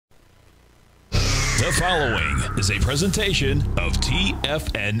The following is a presentation of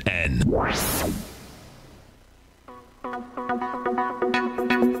TFNN.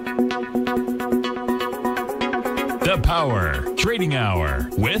 The Power Trading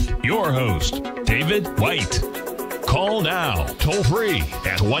Hour with your host, David White. Call now, toll free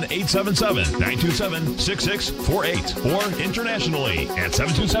at 1-877-927-6648 or internationally at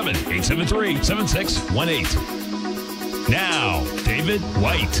 727-873-7618. Now, David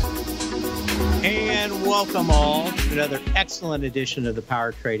White. And welcome all to another excellent edition of the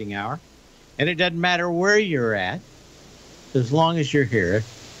Power Trading Hour. And it doesn't matter where you're at, as long as you're here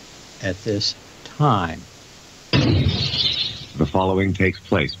at this time. The following takes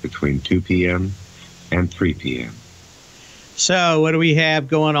place between 2 p.m. and 3 p.m. So what do we have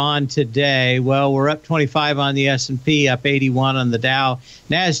going on today? Well, we're up 25 on the S&P, up 81 on the Dow.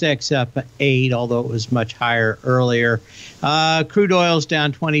 NASDAQ's up 8, although it was much higher earlier. Crude oil's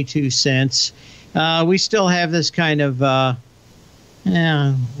down 22 cents. We still have this kind of, what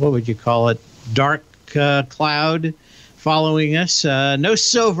would you call it, dark cloud following us. No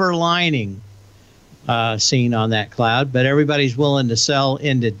silver lining seen on that cloud, but everybody's willing to sell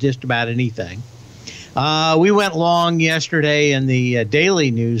into just about anything. We went long yesterday in the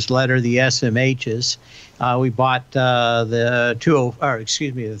daily newsletter, the SMHs. We bought the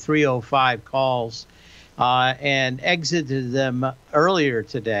 305 calls and exited them earlier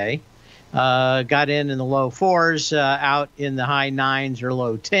today. Got in the low 4s, out in the high 9s or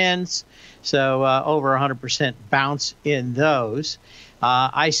low 10s. So over 100% bounce in those.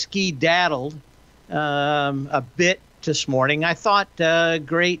 I ski-daddled a bit this morning. I thought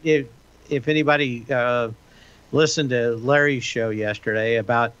great if anybody listened to Larry's show yesterday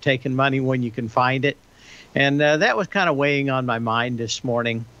about taking money when you can find it. And that was kind of weighing on my mind this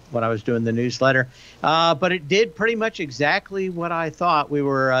morning when I was doing the newsletter. But it did pretty much exactly what I thought. We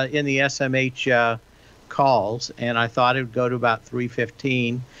were in the SMH calls, and I thought it would go to about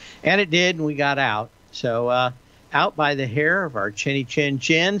 315. And it did, and we got out. So out by the hair of our chinny chin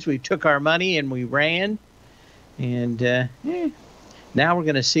chins, we took our money and we ran. And now we're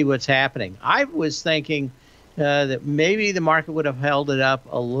going to see what's happening. I was thinking that maybe the market would have held it up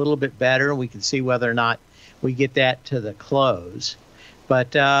a little bit better, and we can see whether or not we get that to the close.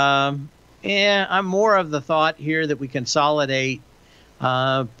 But I'm more of the thought here that we consolidate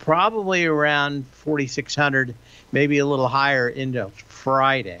probably around 4,600, maybe a little higher into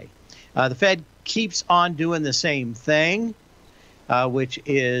Friday. The Fed keeps on doing the same thing, which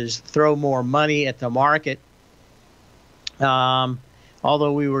is throw more money at the market.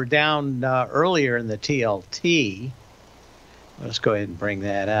 Although we were down earlier in the TLT. Let's go ahead and bring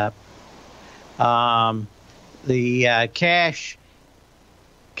that up. The cash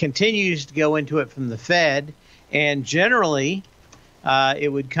continues to go into it from the Fed, and generally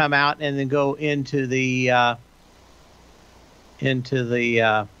it would come out and then go into the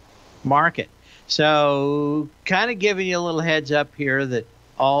market. So kind of giving you a little heads up here that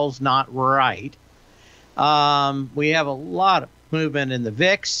all's not right. We have a lot of movement in the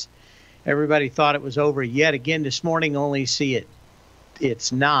VIX. Everybody thought it was over yet again this morning, only see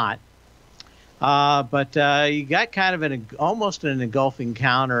it's not. But you got kind of almost an engulfing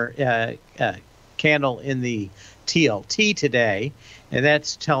counter candle in the TLT today, and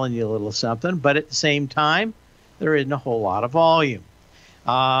that's telling you a little something. But at the same time, there isn't a whole lot of volume.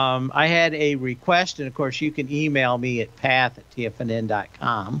 I had a request, and of course you can email me at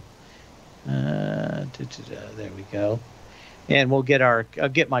path@tfnn.com. There we go. And we'll I'll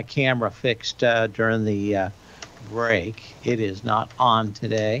get my camera fixed during the break. It is not on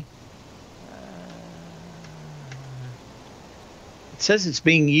today. It says it's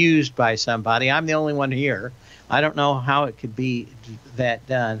being used by somebody. I'm the only one here. I don't know how it could be that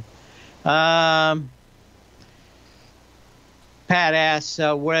done. Pat asks,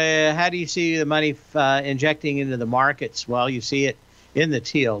 how do you see the money injecting into the markets? Well, you see it in the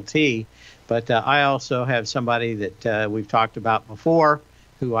TLT. But I also have somebody that we've talked about before,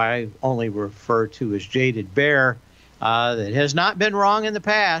 who I only refer to as Jaded Bear, that has not been wrong in the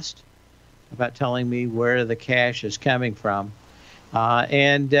past about telling me where the cash is coming from.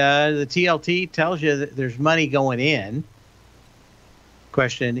 And the TLT tells you that there's money going in.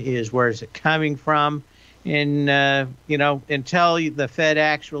 Question is, where is it coming from? And, until the Fed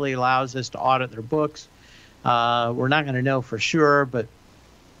actually allows us to audit their books, we're not going to know for sure, but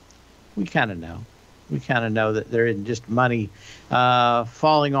we kind of know. We kind of know that there isn't just money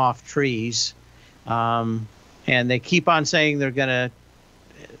falling off trees. And they keep on saying they're going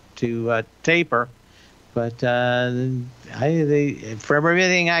to taper. But from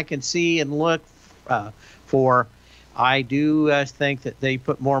everything I can see and look for, I do think that they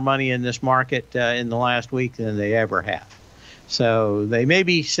put more money in this market in the last week than they ever have. So they may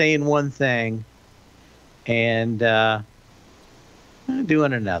be saying one thing and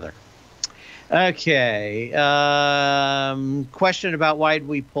doing another. Okay. Question about why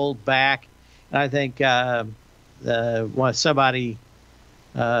we pulled back. I think somebody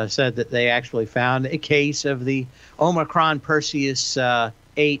said that they actually found a case of the Omicron Perseus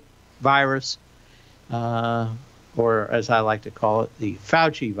 8 virus, or as I like to call it, the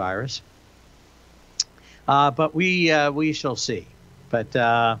Fauci virus. But we shall see. But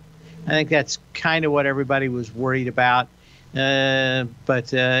I think that's kind of what everybody was worried about.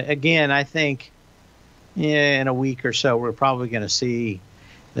 But again, I think in a week or so, we're probably going to see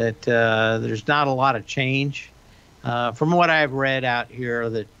that there's not a lot of change. From what I've read out here,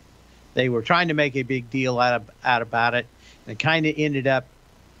 that they were trying to make a big deal out about it. It kind of ended up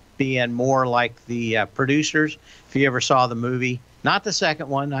being more like the producers. If you ever saw the movie, not the second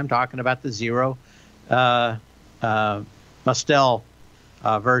one, I'm talking about the Zero Mostel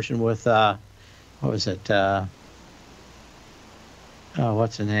version with what was it?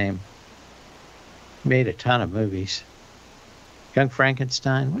 What's the name? Made a ton of movies. Young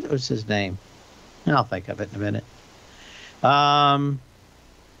Frankenstein. What was his name? I'll think of it in a minute. What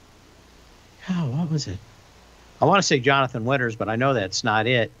was it? I want to say Jonathan Winters, but I know that's not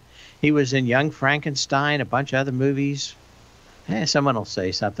it. He was in Young Frankenstein, a bunch of other movies. Someone will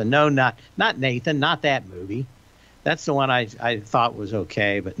say something. No, not Nathan, not that movie. That's the one I thought was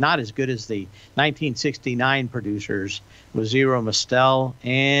okay, but not as good as the 1969 producers with Zero Mostel,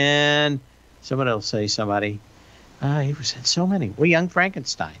 and someone will say somebody. He was in so many. Well, Young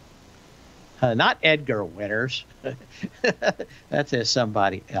Frankenstein. Not Edgar Winters. That's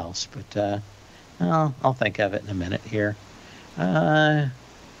somebody else, but I'll think of it in a minute here. What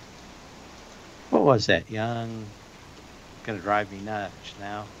was that? Young. Going to drive me nuts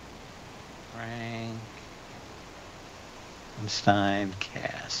now. Frankenstein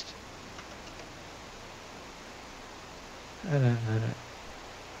cast.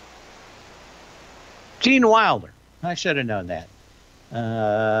 Gene Wilder. I should have known that.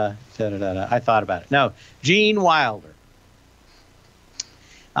 I thought about it. No, Gene Wilder.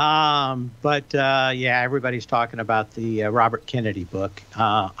 Yeah, everybody's talking about the Robert Kennedy book.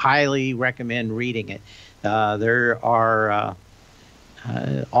 Highly recommend reading it. There are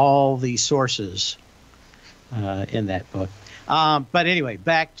all the sources in that book. But anyway,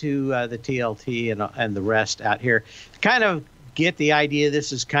 back to the TLT and the rest out here. Kind of get the idea.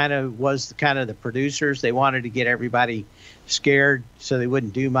 This is was the producers. They wanted to get everybody scared so they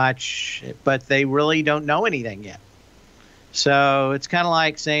wouldn't do much, but they really don't know anything yet. So it's kind of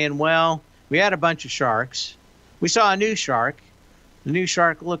like saying, well, we had a bunch of sharks. We saw a new shark. The new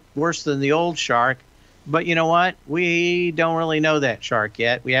shark looked worse than the old shark. But you know what? We don't really know that shark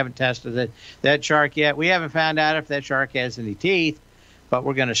yet. We haven't tested that shark yet. We haven't found out if that shark has any teeth, but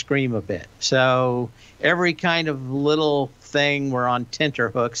we're going to scream a bit. So every kind of little thing, we're on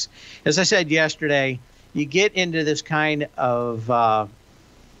tenterhooks. As I said yesterday, you get into this kind of,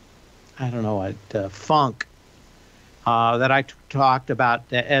 funk that I talked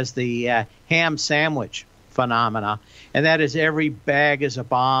about as the ham sandwich phenomena. And that is every bag is a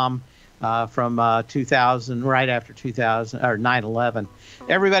bomb. From 2000, right after 2000 or 9/11,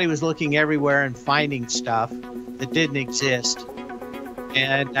 everybody was looking everywhere and finding stuff that didn't exist.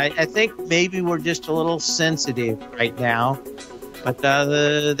 And I think maybe we're just a little sensitive right now, but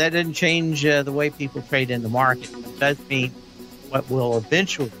that didn't change the way people trade in the market. It does mean what will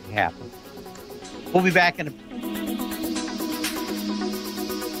eventually happen. We'll be back in a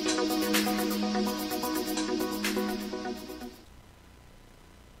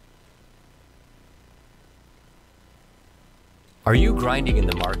Are you grinding in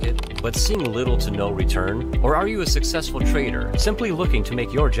the market, but seeing little to no return? Or are you a successful trader, simply looking to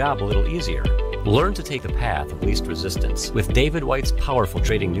make your job a little easier? Learn to take the path of least resistance with David White's powerful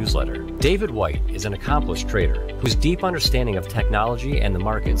trading newsletter. David White is an accomplished trader whose deep understanding of technology and the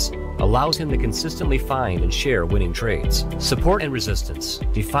markets allows him to consistently find and share winning trades. Support and resistance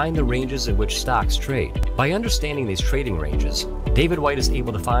define the ranges in which stocks trade. By understanding these trading ranges, David White is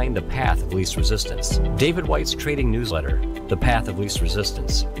able to find the path of least resistance. David White's trading newsletter, The Path of Least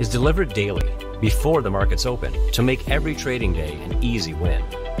Resistance, is delivered daily before the markets open to make every trading day an easy win.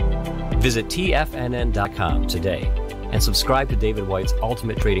 Visit TFNN.com today and subscribe to David White's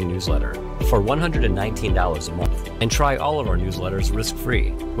Ultimate Trading Newsletter for $119 a month. And try all of our newsletters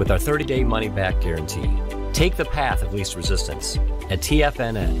risk-free with our 30-day money-back guarantee. Take the path of least resistance at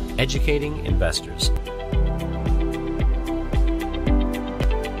TFNN, educating investors.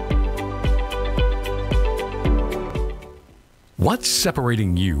 What's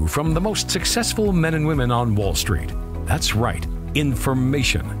separating you from the most successful men and women on Wall Street? That's right,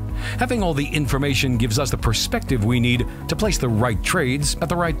 information. Having all the information gives us the perspective we need to place the right trades at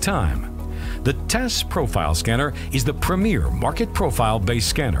the right time. The TAS Profile Scanner is the premier market profile-based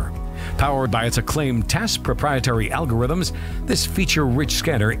scanner. Powered by its acclaimed TAS proprietary algorithms, this feature-rich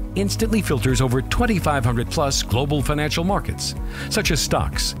scanner instantly filters over 2,500-plus global financial markets, such as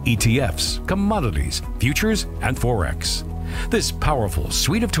stocks, ETFs, commodities, futures, and Forex. This powerful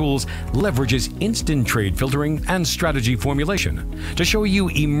suite of tools leverages instant trade filtering and strategy formulation to show you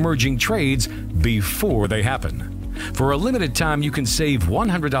emerging trades before they happen. For a limited time, you can save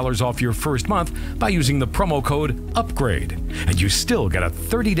 $100 off your first month by using the promo code UPGRADE, and you still get a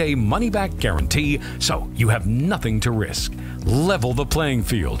 30-day money-back guarantee, so you have nothing to risk. Level the playing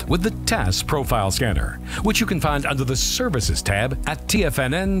field with the TAS Profile Scanner, which you can find under the Services tab at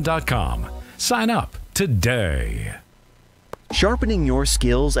TFNN.com. Sign up today. Sharpening your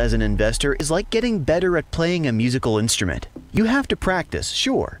skills as an investor is like getting better at playing a musical instrument. You have to practice,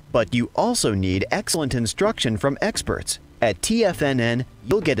 sure, but you also need excellent instruction from experts. At TFNN,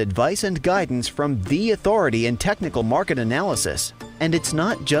 you'll get advice and guidance from the authority in technical market analysis. And it's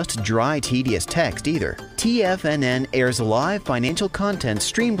not just dry, tedious text either. TFNN airs live financial content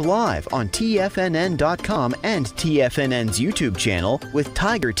streamed live on TFNN.com and TFNN's YouTube channel with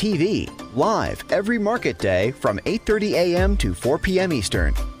Tiger TV, live every market day from 8:30 a.m. to 4 p.m.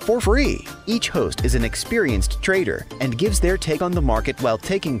 Eastern. For free. Each host is an experienced trader and gives their take on the market while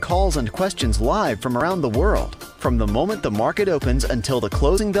taking calls and questions live from around the world. From the moment the market opens until the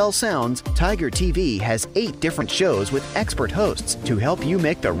closing bell sounds, Tiger TV has 8 different shows with expert hosts to help you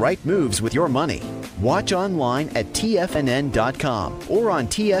make the right moves with your money. Watch online at TFNN.com or on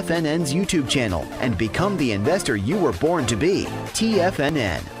TFNN's YouTube channel and become the investor you were born to be.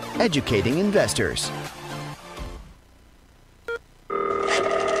 TFNN, educating investors.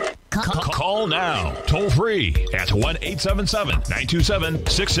 Call now, toll free at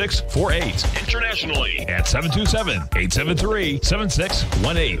 1-877-927-6648. Internationally at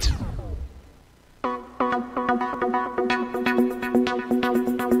 727-873-7618.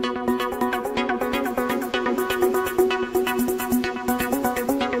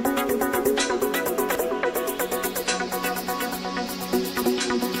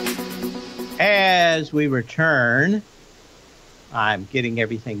 As we return, I'm getting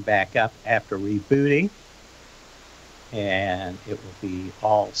everything back up after rebooting, and it will be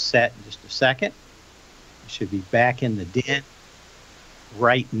all set in just a second. I should be back in the den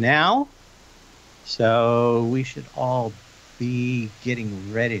right now, so we should all be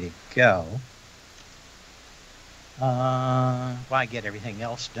getting ready to go. While I get everything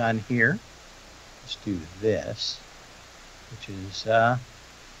else done here, let's do this, which is a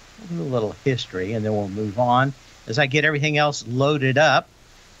little history, and then we'll move on as I get everything else loaded up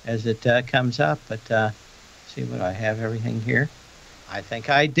as it comes up. But see what I have everything here. I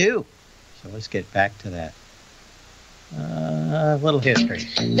think I do. So let's get back to that. Little history.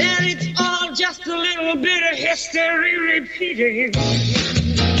 Then it's all just a little bit of history repeating.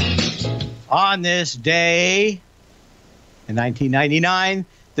 On this day in 1999,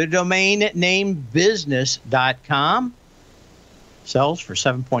 the domain name business.com sells for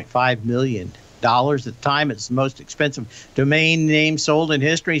 $7.5 million. At the time, it's the most expensive domain name sold in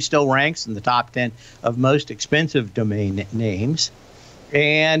history, still ranks in the top 10 of most expensive domain names.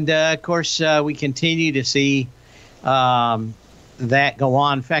 And, of course, we continue to see that go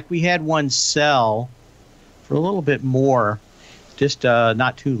on. In fact, we had one sell for a little bit more just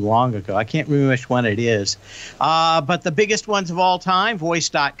not too long ago. I can't remember which one it is. But the biggest ones of all time,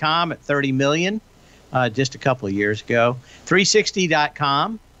 voice.com at $30 million just a couple of years ago.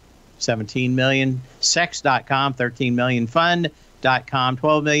 360.com. 17 million, sex.com, 13 million, fund.com,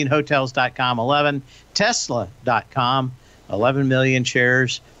 12 million, hotels.com, 11, tesla.com, 11 million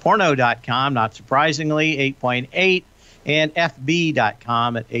shares, porno.com, not surprisingly, 8.8, and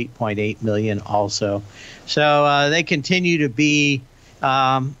fb.com at 8.8 million also. So they continue to be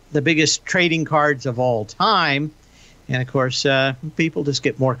the biggest trading cards of all time. And, of course, people just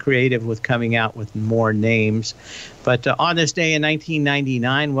get more creative with coming out with more names. But on this day in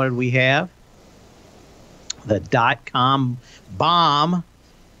 1999, what did we have? The dot-com bomb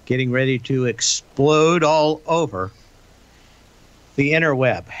getting ready to explode all over the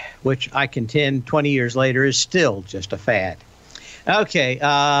interweb, which I contend 20 years later is still just a fad. Okay,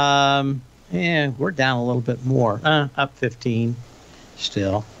 yeah, we're down a little bit more, up 15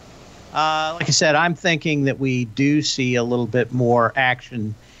 still. Like I said, I'm thinking that we do see a little bit more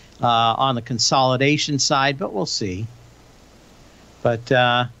action on the consolidation side, but we'll see.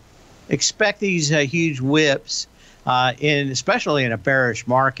 But expect these huge whips especially in a bearish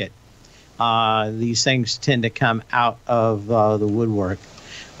market. These things tend to come out of the woodwork.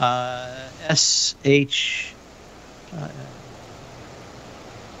 What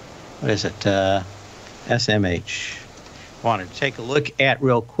is it? SMH. Wanted to take a look at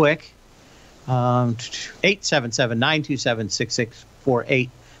real quick. 877-927-6648,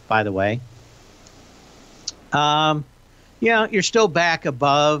 by the way. Yeah, you're still back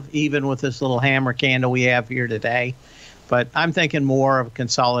above, even with this little hammer candle we have here today. But I'm thinking more of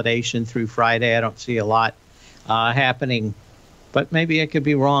consolidation through Friday. I don't see a lot happening. But maybe I could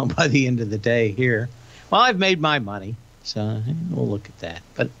be wrong by the end of the day here. Well, I've made my money, so we'll look at that.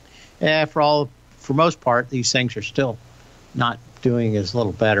 But for most part, these things are still not doing as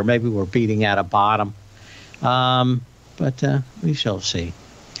little better. Maybe we're beating at a bottom. But we shall see.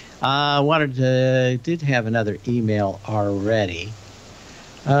 Did have another email already.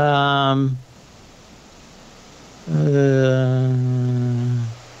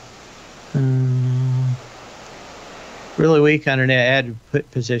 Really weak on internet ad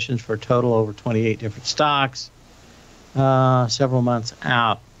put positions for a total over 28 different stocks. Several months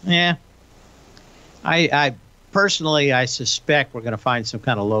out. Yeah. I personally, I suspect we're going to find some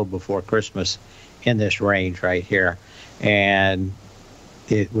kind of low before Christmas in this range right here. And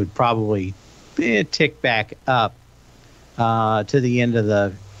it would probably tick back up to the end of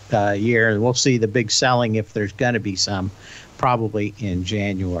the year. We'll see the big selling, if there's going to be some, probably in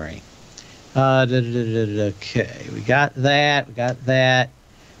January. Okay, we got that. Okay,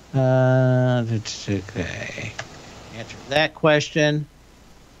 answer that question.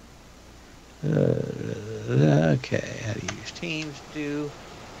 Okay, how do you use Teams?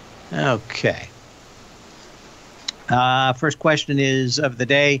 Okay. First question of the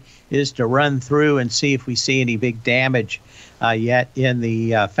day is to run through and see if we see any big damage yet in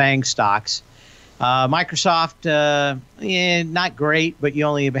the FANG stocks. Microsoft, not great, but you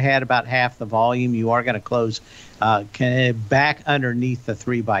only had about half the volume. You are going to close back underneath the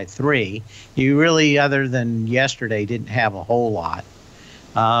 3x3. You really, other than yesterday, didn't have a whole lot.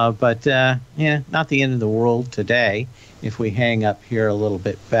 But not the end of the world today if we hang up here a little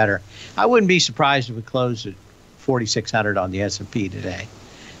bit better. I wouldn't be surprised if we closed at 4,600 on the S&P today.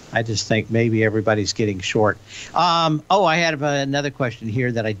 I just think maybe everybody's getting short. I had another question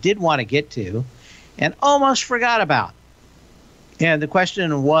here that I did want to get to and almost forgot about. And the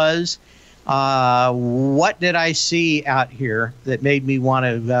question was, what did I see out here that made me want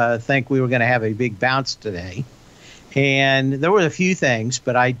to think we were going to have a big bounce today? And there were a few things,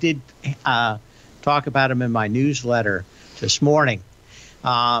 but I did talk about them in my newsletter this morning.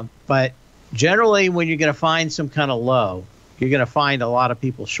 But generally, when you're going to find some kind of low, you're going to find a lot of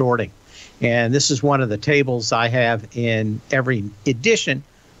people shorting. And this is one of the tables I have in every edition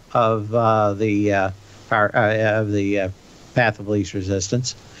of the path of least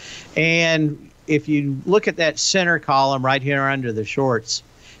resistance. And if you look at that center column right here under the shorts,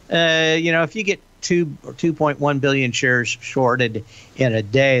 if you get 2.1 billion shares shorted in a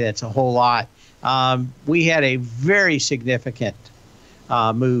day, that's a whole lot. We had a very significant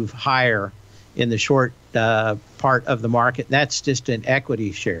move higher in the short part of the market. That's just in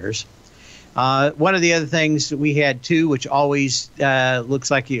equity shares. One of the other things that we had too, which always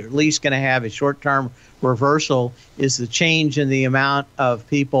looks like you're at least going to have a short-term reversal, is the change in the amount of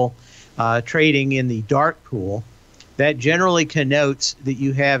people trading in the dark pool. That generally connotes that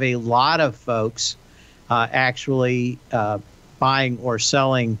you have a lot of folks actually buying or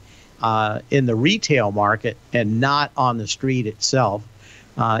selling in the retail market and not on the street itself.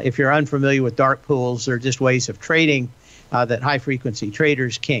 If you're unfamiliar with dark pools, they're just ways of trading that high-frequency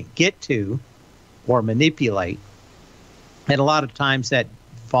traders can't get to or manipulate. And a lot of times that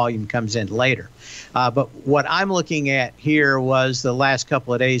volume comes in later. But what I'm looking at here was the last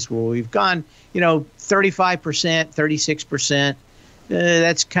couple of days where we've gone, 35%, 36%.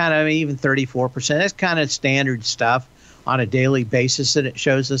 That's kind of even 34%. That's kind of standard stuff on a daily basis, and it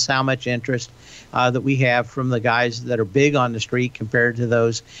shows us how much interest that we have from the guys that are big on the street compared to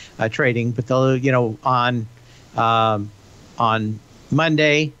those trading. But they'll, on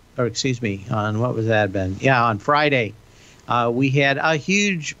Monday, or excuse me, on what was that been? Yeah, on Friday, we had a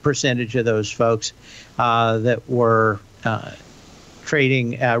huge percentage of those folks that were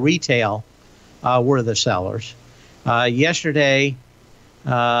trading retail were the sellers. Yesterday,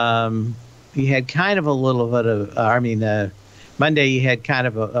 you had kind of a little bit of, Monday you had kind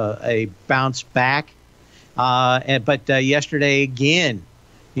of a bounce back. But yesterday again,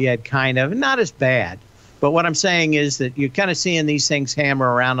 you had kind of, not as bad. But what I'm saying is that you're kind of seeing these things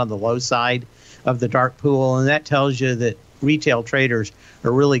hammer around on the low side of the dark pool. And that tells you that retail traders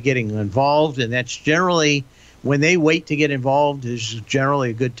are really getting involved. And that's generally when they wait to get involved is generally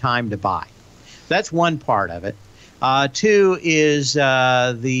a good time to buy. That's one part of it. Two is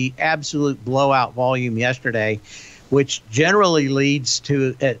the absolute blowout volume yesterday, which generally leads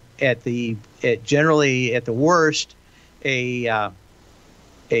to generally at the worst a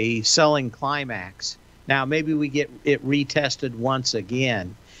selling climax. Now maybe we get it retested once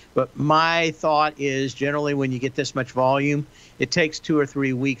again, but my thought is generally when you get this much volume, it takes 2 or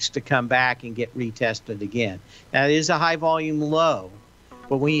 3 weeks to come back and get retested again. Now it is a high volume low,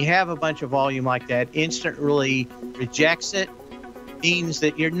 but when you have a bunch of volume like that, instantly rejects it, means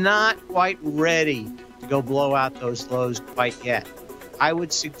that you're not quite ready to go blow out those lows quite yet. I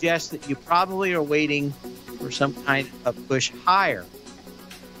would suggest that you probably are waiting for some kind of push higher.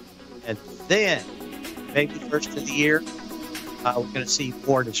 And then, maybe first of the year, we're going to see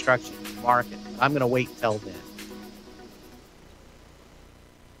more destruction in the market. I'm going to wait till then.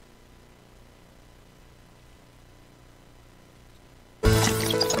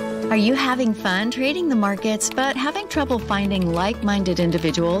 Are you having fun trading the markets but having trouble finding like-minded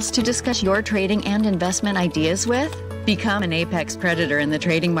individuals to discuss your trading and investment ideas with? Become an apex predator in the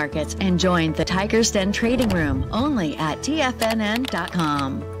trading markets and join the Tiger's Den Trading Room only at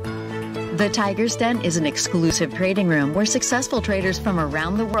TFNN.com. The Tiger's Den is an exclusive trading room where successful traders from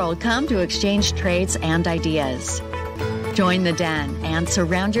around the world come to exchange trades and ideas. Join the den and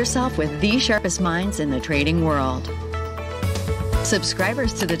surround yourself with the sharpest minds in the trading world.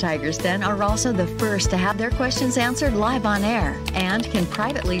 Subscribers to the Tiger's Den are also the first to have their questions answered live on air and can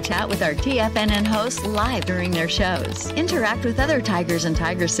privately chat with our TFNN hosts live during their shows. Interact with other Tigers and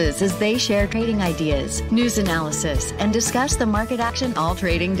Tigresses as they share trading ideas, news analysis, and discuss the market action all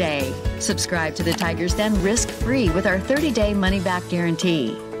trading day. Subscribe to the Tiger's Den risk-free with our 30-day money-back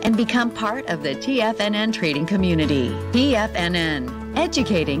guarantee and become part of the TFNN trading community. TFNN,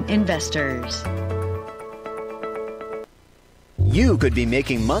 educating investors. You could be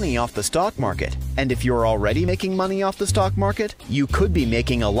making money off the stock market. And if you're already making money off the stock market, you could be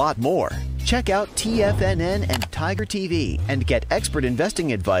making a lot more. Check out TFNN and Tiger TV and get expert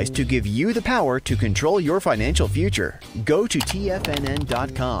investing advice to give you the power to control your financial future. Go to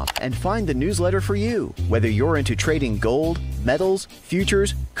TFNN.com and find the newsletter for you. Whether you're into trading gold, metals,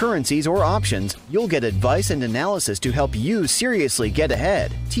 futures, currencies, or options, you'll get advice and analysis to help you seriously get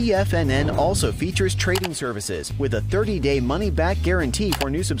ahead. TFNN also features trading services with a 30-day money-back guarantee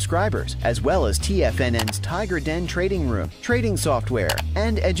for new subscribers, as well as TFNN's Tiger Den Trading Room, trading software,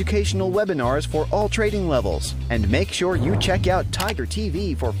 and educational webinars for all trading levels. And make sure you check out Tiger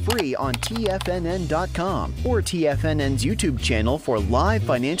TV for free on TFNN.com or TFNN's YouTube channel for live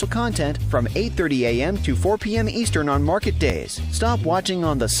financial content from 8:30 a.m. to 4 p.m. Eastern on market days. Stop watching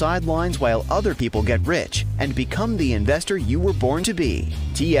on the sidelines while other people get rich and become the investor you were born to be.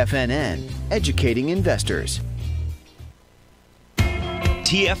 TFNN, educating investors.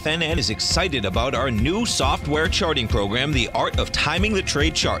 TFNN is excited about our new software charting program, The Art of Timing the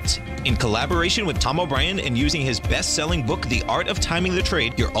Trade Charts. In collaboration with Tom O'Brien and using his best-selling book, The Art of Timing the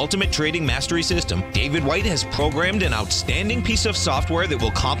Trade, Your Ultimate Trading Mastery System, David White has programmed an outstanding piece of software that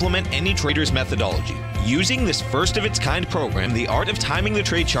will complement any trader's methodology. Using this first-of-its-kind program, The Art of Timing the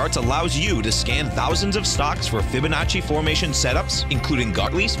Trade Charts allows you to scan thousands of stocks for Fibonacci formation setups, including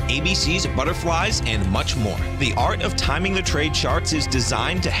Gartleys, ABCs, butterflies, and much more. The Art of Timing the Trade Charts is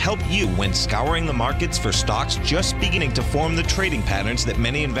designed to help you when scouring the markets for stocks just beginning to form the trading patterns that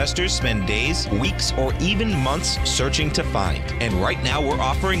many investors spend days, weeks, or even months searching to find. And right now, we're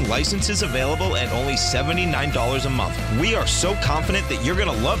offering licenses available at only $79 a month. We are so confident that you're going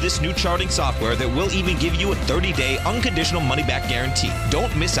to love this new charting software that will even give you a 30-day unconditional money-back guarantee.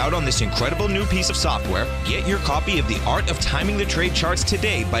 Don't miss out on this incredible new piece of software. Get your copy of The Art of Timing the Trade Charts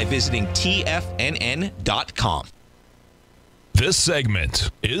today by visiting TFNN.com. This segment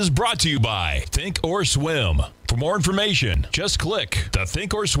is brought to you by Thinkorswim. For more information, just click the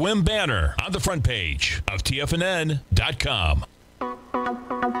Thinkorswim banner on the front page of TFNN.com.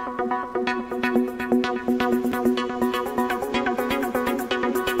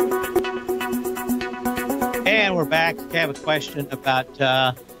 And we're back. I have a question about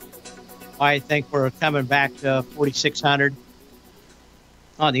why I think we're coming back to 4,600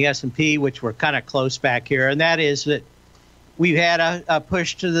 on the S&P, which we're kind of close back here. And that is that we've had a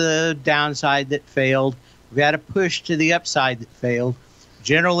push to the downside that failed. We've had a push to the upside that failed.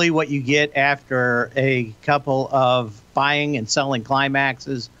 Generally, what you get after a couple of buying and selling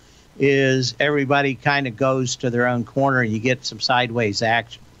climaxes is everybody kind of goes to their own corner and you get some sideways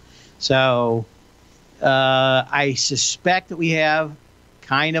action. So I suspect that we have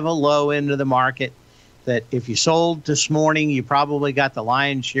kind of a low end of the market, that if you sold this morning, you probably got the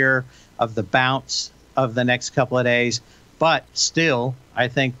lion's share of the bounce of the next couple of days. But still, I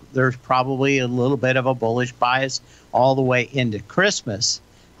think there's probably a little bit of a bullish bias all the way into Christmas.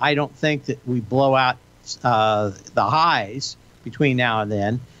 I don't think that we blow out the highs between now and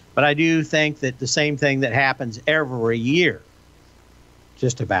then, but I do think that the same thing that happens every year,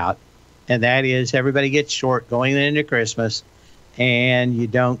 just about, and that is everybody gets short going into Christmas, and you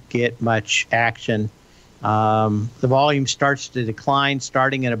don't get much action. The volume starts to decline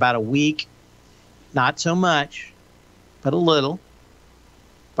starting in about a week. Not so much, but a little.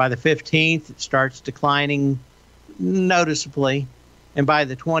 By the 15th, it starts declining noticeably. And by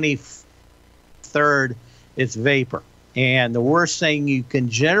the 23rd, it's vapor. And the worst thing you can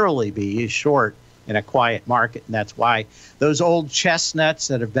generally be is short in a quiet market. And that's why those old chestnuts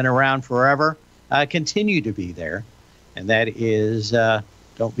that have been around forever continue to be there. And that is,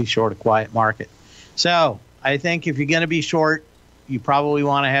 don't be short a quiet market. So I think if you're going to be short, you probably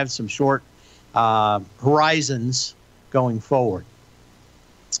want to have some short horizons going forward.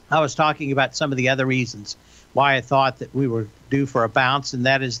 I was talking about some of the other reasons why I thought that we were due for a bounce, and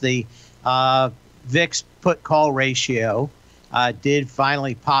that is the VIX put-call ratio did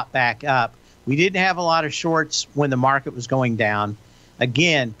finally pop back up. We didn't have a lot of shorts when the market was going down.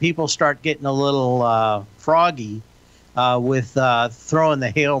 Again, people start getting a little froggy with throwing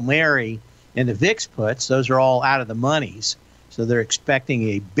the Hail Mary in the VIX puts. Those are all out of the monies, so they're expecting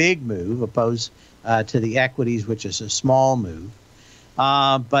a big move opposed to the equities, which is a small move.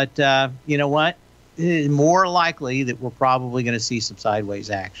 But you know what? It is more likely that we're probably going to see some sideways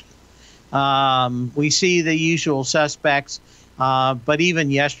action. We see the usual suspects, but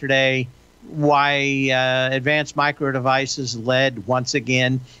even yesterday, why advanced micro devices led once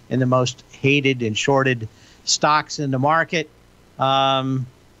again in the most hated and shorted stocks in the market.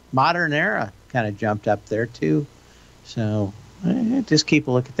 Modern Era kind of jumped up there too. So just keep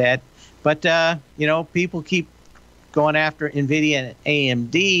a look at that. But, you know, people keep going after NVIDIA and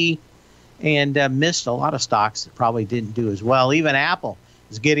AMD and missed a lot of stocks that probably didn't do as well. Even Apple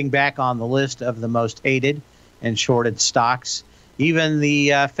is getting back on the list of the most hated and shorted stocks. Even the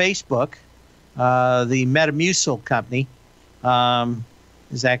Facebook, the Metamucil company,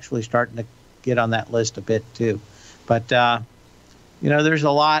 is actually starting to get on that list a bit too. But, you know, there's a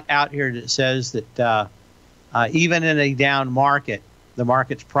lot out here that says that even in a down market, the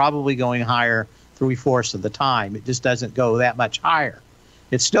market's probably going higher 3/4 of the time. It just doesn't go that much higher.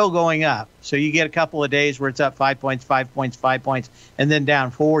 It's still going up. So you get a couple of days where it's up 5 points, 5 points, 5 points, and then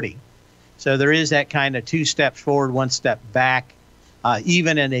down 40. So there is that kind of 2 steps forward, 1 step back,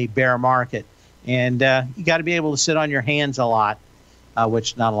 even in a bear market. And you got to be able to sit on your hands a lot,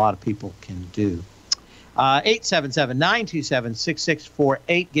 which not a lot of people can do.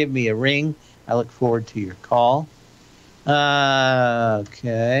 877-927-6648. Give me a ring. I look forward to your call.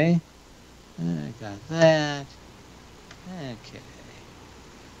 Okay. I got that. Okay.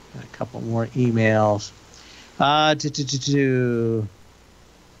 Got a couple more emails.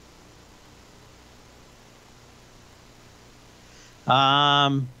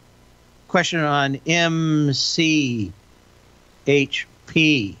 Question on MCHP.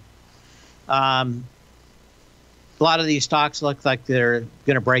 A lot of these stocks look like they're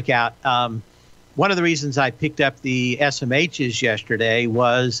going to break out. One of the reasons I picked up the SMHs yesterday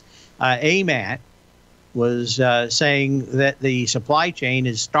was AMAT was saying that the supply chain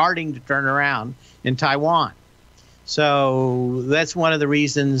is starting to turn around in Taiwan. So that's one of the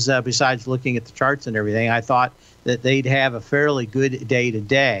reasons, besides looking at the charts and everything, I thought that they'd have a fairly good day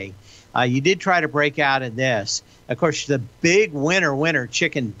today. You did try to break out in this. Of course, the big winner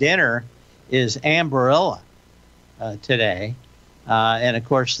chicken dinner is Ambarella today. And, of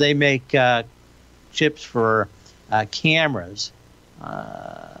course, they make chips for cameras.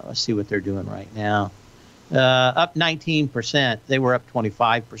 Let's see what they're doing right now. Up 19%. They were up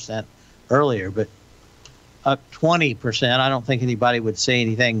 25% earlier, but up 20%. I don't think anybody would say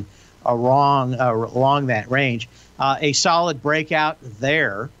anything wrong along that range. A solid breakout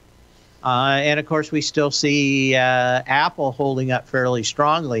there. And, of course, we still see Apple holding up fairly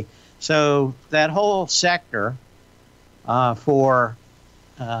strongly. So that whole sector for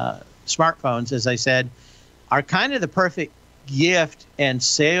smartphones, as I said, are kind of the perfect gift and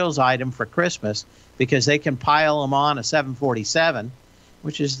sales item for Christmas because they can pile them on a 747,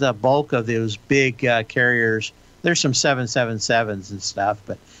 which is the bulk of those big carriers. There's some 777s and stuff,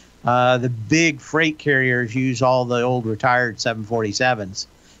 but the big freight carriers use all the old retired 747s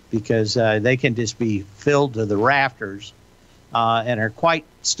because they can just be filled to the rafters and are quite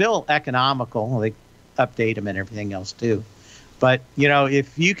still economical. They update them and everything else too. But, you know,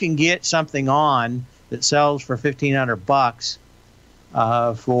 if you can get something on that sells for $1,500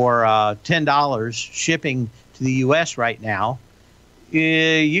 for $10 shipping to the U.S. right now,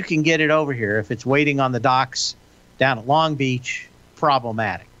 you can get it over here. If it's waiting on the docks down at Long Beach,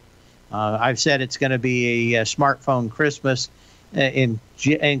 problematic. I've said it's going to be a smartphone Christmas in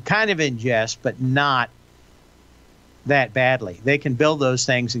kind of in jest, but not that badly. They can build those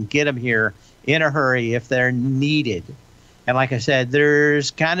things and get them here in a hurry if they're needed. And like I said,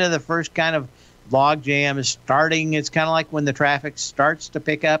 there's kind of the first kind of log jam is starting. It's kind of like when the traffic starts to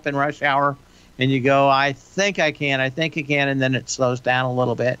pick up in rush hour and you go, I think I can, and then it slows down a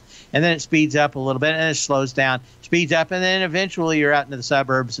little bit, and then it speeds up a little bit, and it slows down, speeds up, and then eventually you're out into the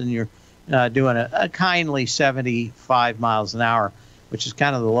suburbs and you're doing a kindly 75 miles an hour, which is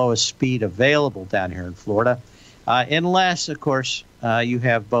kind of the lowest speed available down here in Florida, unless, of course, you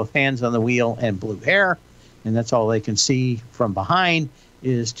have both hands on the wheel and blue hair, and that's all they can see from behind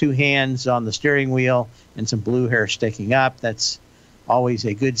is two hands on the steering wheel and some blue hair sticking up. That's always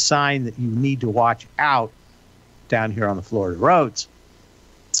a good sign that you need to watch out down here on the Florida roads.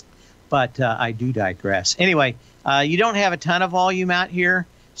 But I do digress. Anyway, you don't have a ton of volume out here,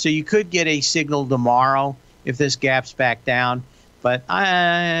 so you could get a signal tomorrow if this gaps back down. But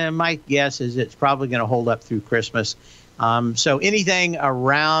my guess is it's probably going to hold up through Christmas. So anything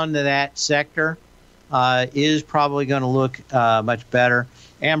around that sector is probably going to look much better.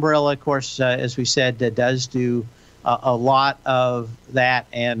 Umbrella, of course, as we said, does do a lot of that,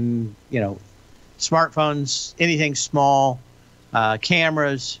 and smartphones, anything small,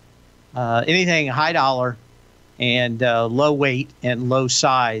 cameras, anything high dollar and low weight and low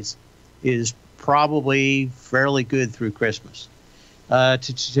size is probably fairly good through Christmas.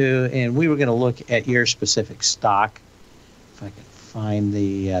 And we were going to look at your specific stock, if I can find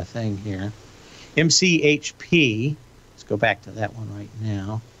the thing here. MCHP. Let's go back to that one right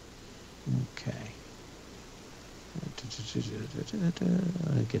now. Okay.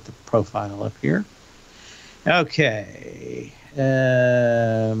 Get the profile up here. Okay.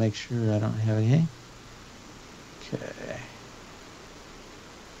 Make sure I don't have anything. Okay.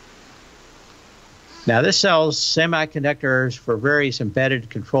 Now, this sells semiconductors for various embedded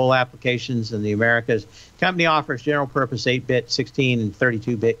control applications in the Americas. Company offers general-purpose 8-bit, 16, and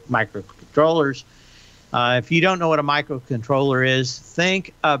 32-bit microcontrollers. If you don't know what a microcontroller is,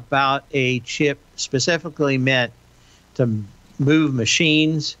 think about a chip specifically meant to move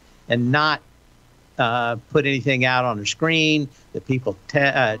machines and not put anything out on the screen that people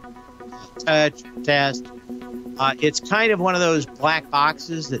touch, test. It's kind of one of those black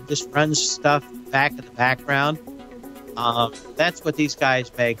boxes that just runs stuff back in the background. That's what these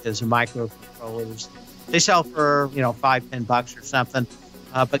guys make as a microcontrollers. They sell for $5-10 or something,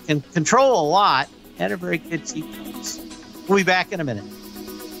 but can control a lot and a very good sequence. We'll be back in a minute.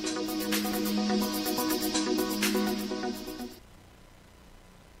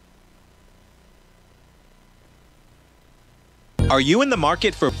 Are you in the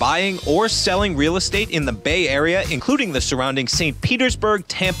market for buying or selling real estate in the Bay Area, including the surrounding St. Petersburg,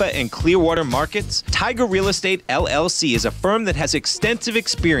 Tampa, and Clearwater markets? Tiger Real Estate LLC is a firm that has extensive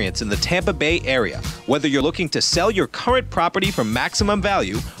experience in the Tampa Bay area. Whether you're looking to sell your current property for maximum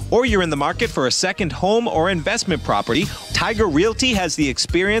value, or you're in the market for a second home or investment property, Tiger Realty has the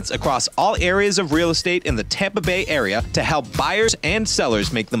experience across all areas of real estate in the Tampa Bay area to help buyers and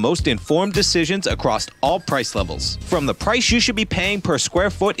sellers make the most informed decisions across all price levels. From the price you should be paying per square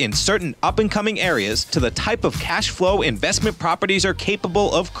foot in certain up-and-coming areas to the type of cash flow investment properties are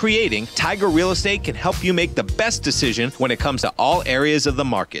capable of creating, Tiger Real Estate can help you make the best decision when it comes to all areas of the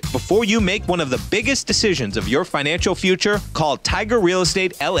market. Before you make one of the biggest decisions of your financial future, call Tiger Real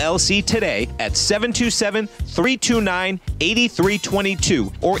Estate LLC today at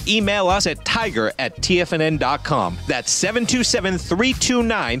 727-329-8322 or email us at tiger@tfnn.com. That's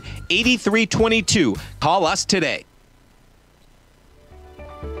 727-329-8322. Call us today.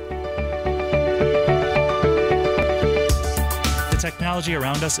 Technology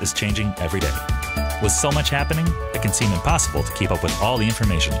around us is changing every day. With so much happening, it can seem impossible to keep up with all the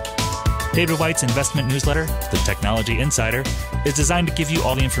information. David White's investment newsletter, The Technology Insider, is designed to give you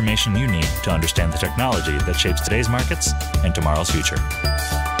all the information you need to understand the technology that shapes today's markets and tomorrow's future.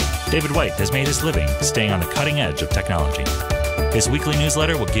 David White has made his living staying on the cutting edge of technology. His weekly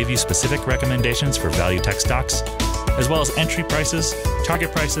newsletter will give you specific recommendations for value tech stocks, as well as entry prices,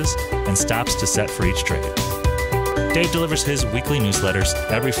 target prices, and stops to set for each trade. Dave delivers his weekly newsletters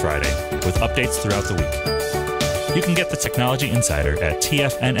every Friday with updates throughout the week. You can get the Technology Insider at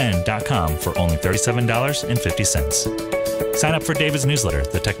TFNN.com for only $37.50. Sign up for David's newsletter,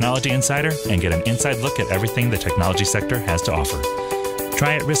 The Technology Insider, and get an inside look at everything the technology sector has to offer.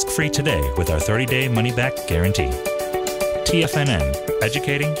 Try it risk-free today with our 30-day money-back guarantee. TFNN,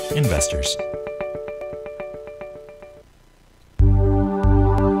 educating investors.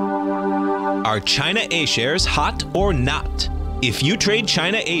 Are China A-shares hot or not? If you trade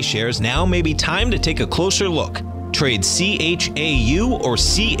China A-shares, now may be time to take a closer look. Trade CHAU or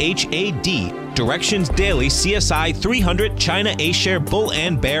CHAD, Directions Daily CSI 300 China A-share Bull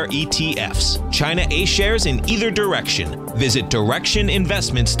and Bear ETFs. China A-shares in either direction. Visit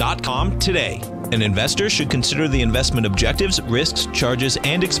directioninvestments.com today. An investor should consider the investment objectives, risks, charges,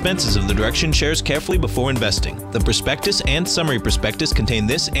 and expenses of the Direction shares carefully before investing. The prospectus and summary prospectus contain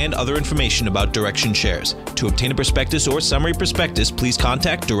this and other information about Direction shares. To obtain a prospectus or summary prospectus, please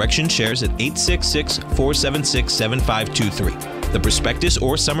contact Direction shares at 866-476-7523. The prospectus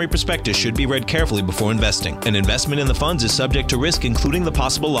or summary prospectus should be read carefully before investing. An investment in the funds is subject to risk, including the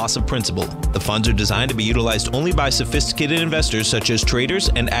possible loss of principal. The funds are designed to be utilized only by sophisticated investors such as traders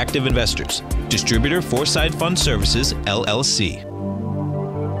and active investors. Distributor Foreside Fund Services, LLC.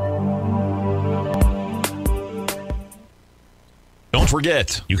 Don't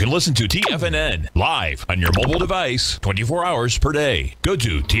forget, you can listen to TFNN live on your mobile device 24 hours per day. Go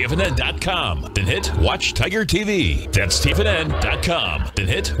to TFNN.com, then hit Watch Tiger TV. That's TFNN.com, then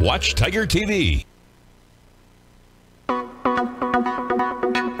hit Watch Tiger TV.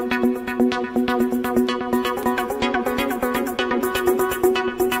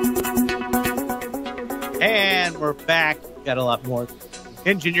 And we're back. Got a lot more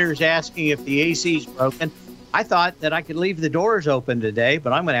engineers asking if the AC is broken. I thought that I could leave the doors open today,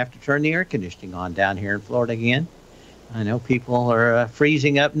 but I'm going to have to turn the air conditioning on down here in Florida again. I know people are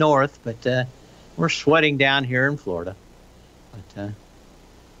freezing up north, but we're sweating down here in Florida. But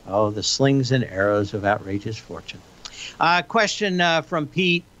the slings and arrows of outrageous fortune. Question from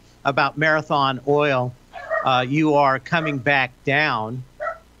Pete about Marathon Oil. You are coming back down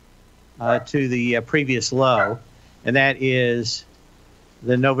to the previous low, and that is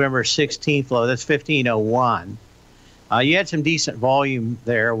the November 16th low. That's 1501. You had some decent volume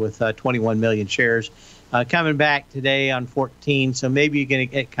there with 21 million shares. Coming back today on 14, so maybe you're going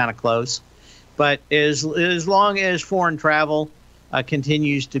to get kind of close. But as long as foreign travel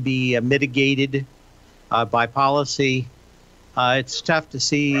continues to be mitigated by policy, it's tough to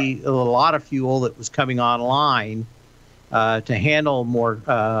see a lot of fuel that was coming online to handle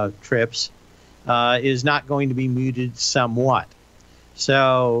more trips is not going to be muted somewhat.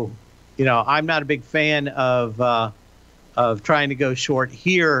 So, I'm not a big fan of trying to go short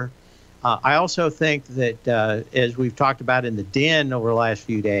here. I also think that, as we've talked about in the den over the last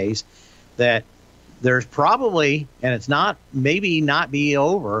few days, that there's probably, and it's maybe not be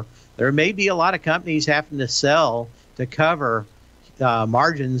over, there may be a lot of companies having to sell to cover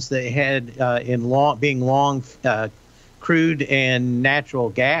margins they had in being long crude and natural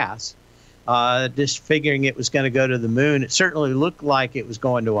gas. Just figuring it was going to go to the moon. It certainly looked like it was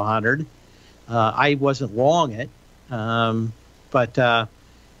going to 100. I wasn't long it. But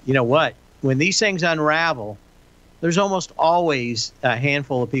you know what? When these things unravel, there's almost always a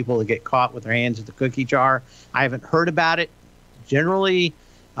handful of people that get caught with their hands in the cookie jar. I haven't heard about it. Generally,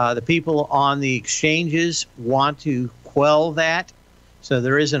 the people on the exchanges want to quell that, so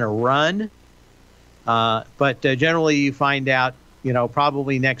there isn't a run. But generally, you find out,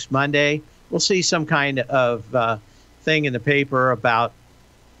 probably next Monday, we'll see some kind of thing in the paper about,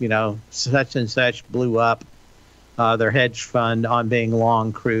 such and such blew up their hedge fund on being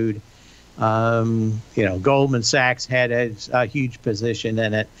long crude. Goldman Sachs had a huge position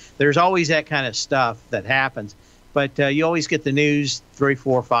in it. There's always that kind of stuff that happens. But you always get the news 3,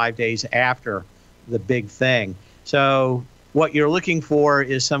 4, 5 days after the big thing. So what you're looking for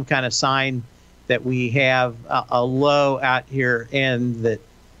is some kind of sign that we have a low out here and that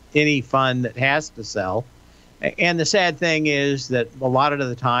any fund that has to sell. And the sad thing is that a lot of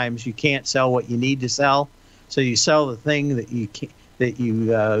the times you can't sell what you need to sell. So you sell the thing that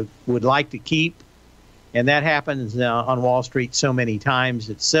you would like to keep. And that happens on Wall Street so many times,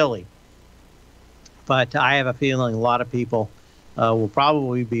 it's silly. But I have a feeling a lot of people will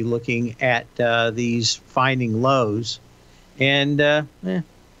probably be looking at these finding lows. And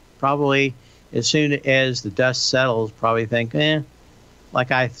probably as soon as the dust settles, probably think,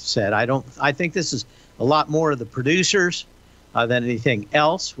 like I said, I think this is a lot more of the producers than anything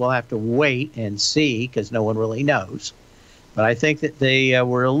else. We'll have to wait and see because no one really knows. But I think that they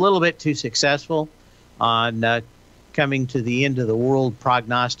were a little bit too successful on coming to the end of the world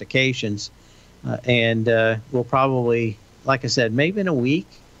prognostications. And we'll probably, like I said, maybe in a week,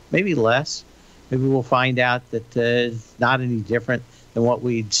 maybe less, maybe we'll find out that it's not any different than what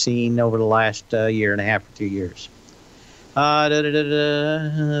we'd seen over the last year and a half or 2 years.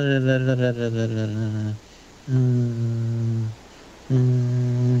 Even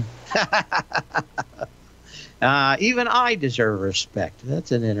I deserve respect.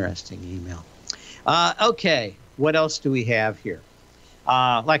 That's an interesting email. Okay, what else do we have here?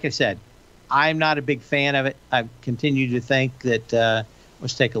 Like I said, I'm not a big fan of it. I continue to think that,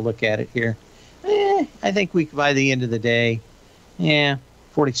 let's take a look at it here. I think by the end of the day,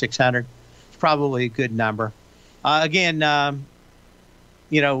 4,600. It's probably a good number. Again,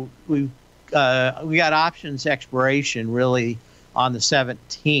 we got options expiration really on the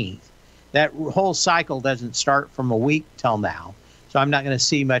 17th. That whole cycle doesn't start from a week till now, so I'm not going to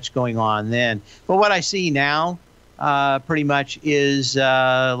see much going on then. But what I see now pretty much is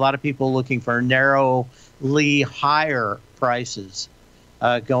a lot of people looking for narrowly higher prices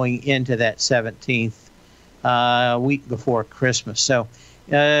going into that 17th week before Christmas. So,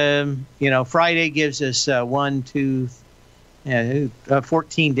 Friday gives us 14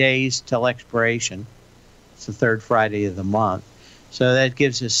 days till expiration. It's the third Friday of the month. So that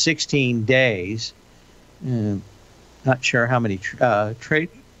gives us 16 days. Not sure how many trade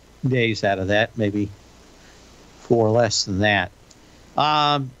days out of that, maybe 4 less than that.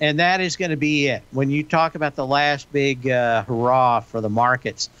 And that is going to be it. When you talk about the last big hurrah for the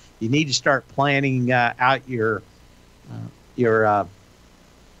markets, you need to start planning out your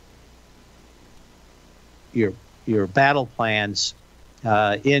battle plans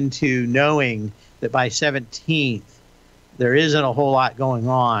into knowing that by 17th, there isn't a whole lot going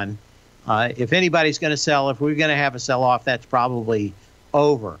on. If anybody's going to sell, if we're going to have a sell-off, that's probably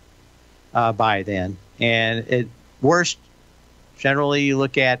over by then. And at worst, generally, you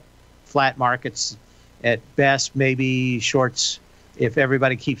look at flat markets. At best, maybe shorts. If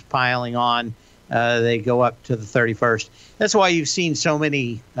everybody keeps piling on, they go up to the 31st. That's why you've seen so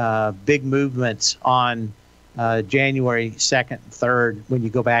many big movements on January 2nd and 3rd when you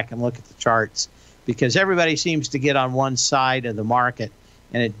go back and look at the charts, because everybody seems to get on one side of the market,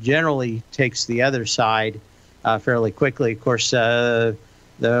 and it generally takes the other side fairly quickly. Of course, there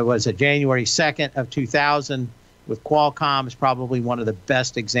was a January 2nd of 2000 with Qualcomm is probably one of the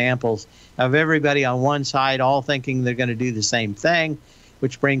best examples of everybody on one side all thinking they're going to do the same thing,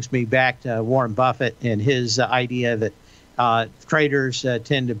 which brings me back to Warren Buffett and his idea that traders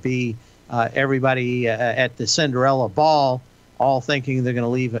tend to be everybody at the Cinderella ball, all thinking they're going to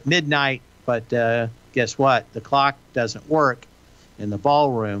leave at midnight. But guess what? The clock doesn't work in the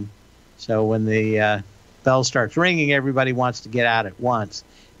ballroom. So when the bell starts ringing, everybody wants to get out at once.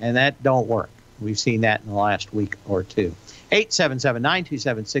 And that don't work. We've seen that in the last week or two.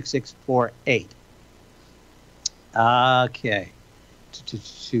 877-927-6648. Okay. Okay,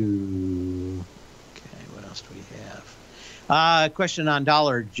 what else do we have? Question on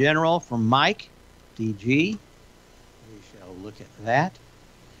Dollar General from Mike, DG. We shall look at that.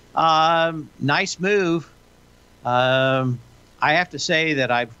 Nice move. I have to say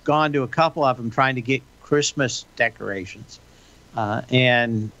that I've gone to a couple of them trying to get Christmas decorations.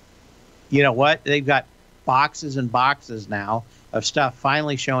 And you know what? They've got boxes and boxes now of stuff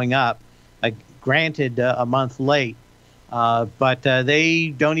finally showing up, granted a month late, but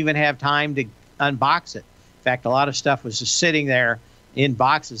they don't even have time to unbox it. In fact, a lot of stuff was just sitting there in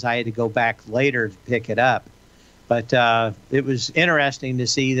boxes. I had to go back later to pick it up. But it was interesting to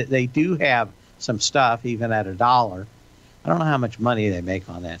see that they do have some stuff, even at $1. I don't know how much money they make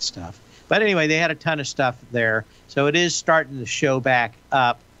on that stuff. But anyway, they had a ton of stuff there. So it is starting to show back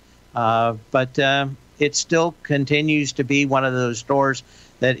up. But it still continues to be one of those stores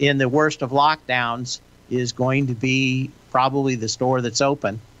that in the worst of lockdowns is going to be probably the store that's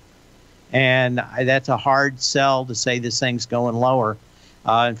open. And that's a hard sell to say this thing's going lower.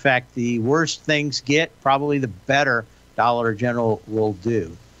 In fact, the worse things get, probably the better Dollar General will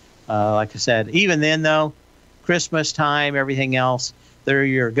do. Like I said, even then, though, Christmas time, everything else, they're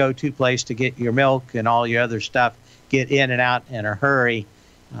your go-to place to get your milk and all your other stuff, get in and out in a hurry.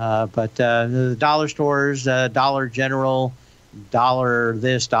 But the dollar stores, Dollar General, dollar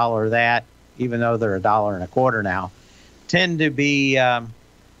this, dollar that, even though they're $1.25 now, tend to be,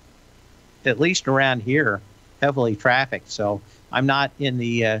 at least around here, heavily trafficked. So I'm not in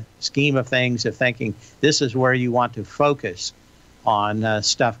the scheme of things of thinking this is where you want to focus on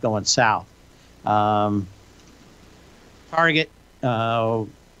stuff going south. Target,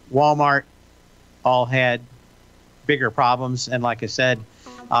 Walmart all had bigger problems. And like I said,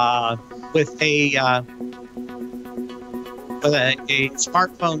 with a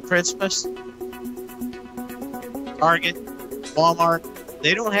smartphone Christmas, Target, Walmart,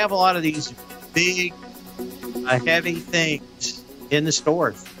 they don't have a lot of these big, heavy things in the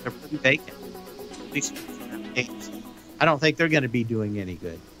stores. They're pretty vacant. At least I don't think they're going to be doing any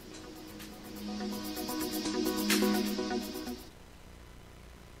good.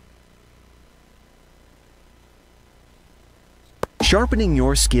 Sharpening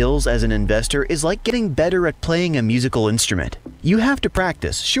your skills as an investor is like getting better at playing a musical instrument. You have to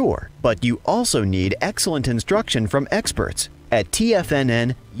practice, sure, but you also need excellent instruction from experts. At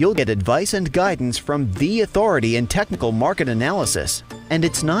TFNN, you'll get advice and guidance from the authority in technical market analysis. And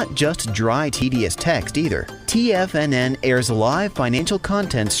it's not just dry, tedious text either. TFNN airs live financial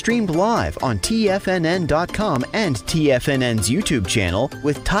content streamed live on TFNN.com and TFNN's YouTube channel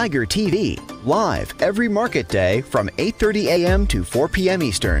with Tiger TV, live every market day from 8:30 a.m. to 4 p.m.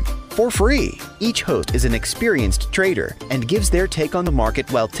 Eastern. For free. Each host is an experienced trader and gives their take on the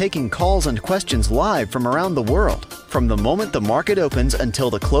market while taking calls and questions live from around the world. From the moment the market opens until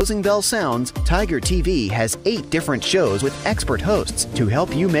the closing bell sounds, Tiger TV has 8 different shows with expert hosts to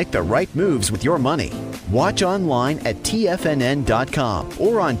help you make the right moves with your money. Watch online at TFNN.com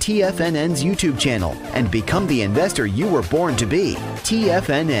or on TFNN's YouTube channel and become the investor you were born to be.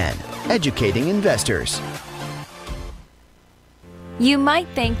 TFNN, educating investors. You might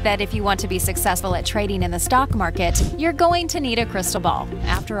think that if you want to be successful at trading in the stock market, you're going to need a crystal ball.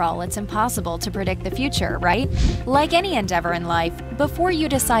 After all, it's impossible to predict the future, right? Like any endeavor in life, before you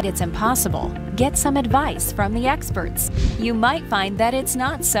decide it's impossible, get some advice from the experts. You might find that it's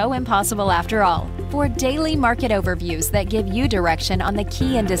not so impossible after all. For daily market overviews that give you direction on the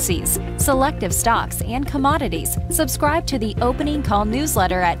key indices, selective stocks, and commodities, subscribe to the Opening Call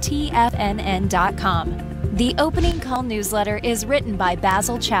newsletter at TFNN.com. The Opening Call newsletter is written by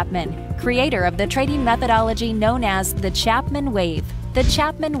Basil Chapman, creator of the trading methodology known as the Chapman Wave. The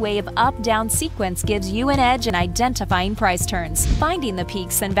Chapman Wave up-down sequence gives you an edge in identifying price turns, finding the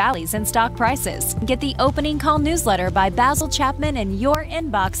peaks and valleys in stock prices. Get the Opening Call newsletter by Basil Chapman in your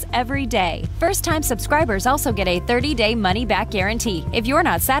inbox every day. First-time subscribers also get a 30-day money-back guarantee. If you're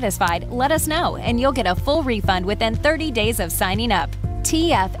not satisfied, let us know, and you'll get a full refund within 30 days of signing up.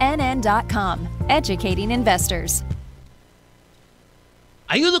 TFNN.com, educating investors.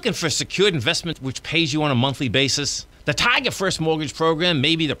 Are you looking for a secured investment which pays you on a monthly basis? The Tiger First Mortgage Program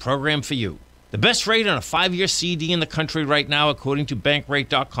may be the program for you. The best rate on a 5-year CD in the country right now, according to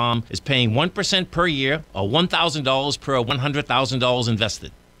Bankrate.com, is paying 1% per year or $1,000 per $100,000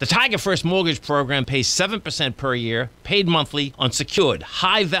 invested. The Tiger First Mortgage Program pays 7% per year, paid monthly, on secured,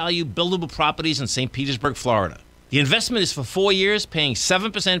 high-value, buildable properties in St. Petersburg, Florida. The investment is for 4 years, paying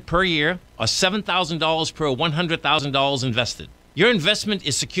 7% per year or $7,000 per $100,000 invested. Your investment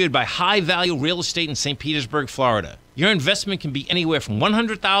is secured by high-value real estate in St. Petersburg, Florida. Your investment can be anywhere from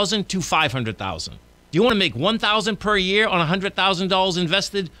 $100,000 to $500,000. Do you want to make $1,000 per year on $100,000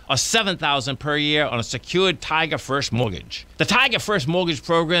 invested or $7,000 per year on a secured Tiger First mortgage? The Tiger First Mortgage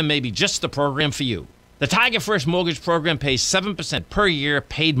Program may be just the program for you. The Tiger First Mortgage Program pays 7% per year,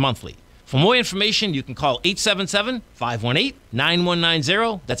 paid monthly. For more information, you can call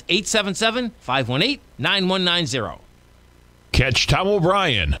 877-518-9190. That's 877-518-9190. Catch Tom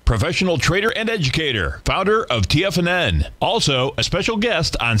O'Brien, professional trader and educator, founder of TFNN. Also, a special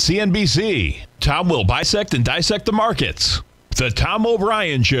guest on CNBC. Tom will bisect and dissect the markets. The Tom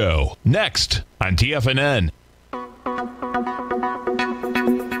O'Brien Show, next on TFNN.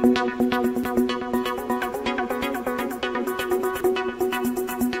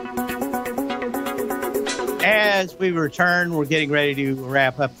 As we return, we're getting ready to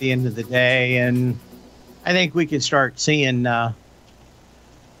wrap up the end of the day, and I think we can start seeing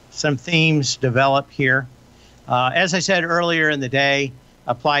some themes develop here. As I said earlier in the day,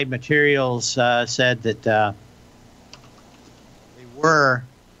 Applied Materials said that they were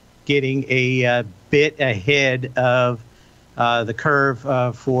getting a bit ahead of the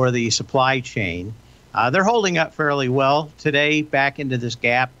curve for the supply chain. They're holding up fairly well today, back into this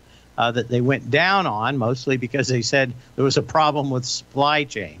gap that they went down on, mostly because they said there was a problem with supply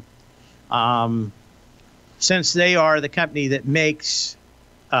chain. Since they are the company that makes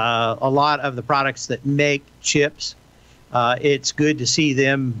a lot of the products that make chips, it's good to see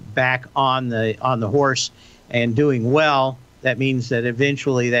them back on the horse and doing well. That means that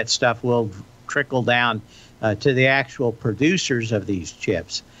eventually that stuff will trickle down to the actual producers of these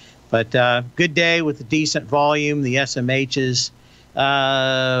chips. But good day with a decent volume. The SMHs,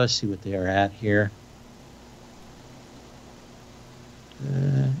 let's see what they're at here.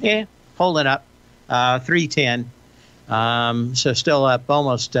 Yeah, holding up. 310. So still up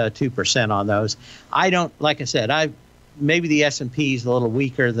almost 2% on those. I don't, like I said, maybe the S&P is a little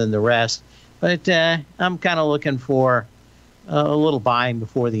weaker than the rest, but I'm kind of looking for a little buying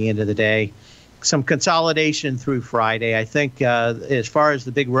before the end of the day. Some consolidation through Friday. I think as far as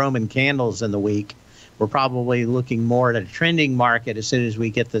the big Roman candles in the week, we're probably looking more at a trending market as soon as we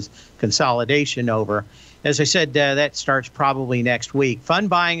get this consolidation over. As I said, that starts probably next week.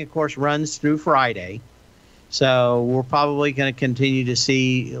 Fund buying, of course, runs through Friday. So we're probably going to continue to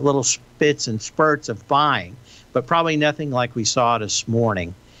see little spits and spurts of buying, but probably nothing like we saw this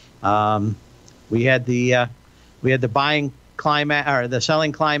morning. We had the buying climax, or the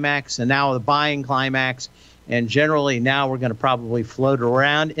selling climax, and now the buying climax. And generally now we're going to probably float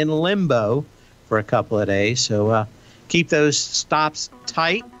around in limbo for a couple of days. So keep those stops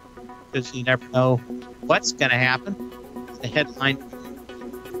tight, because you never know what's going to happen. The headline.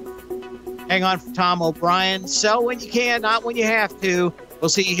 Hang on for Tom O'Brien. Sell when you can, not when you have to. We'll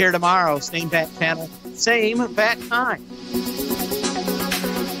see you here tomorrow. Same bat channel, same bat time.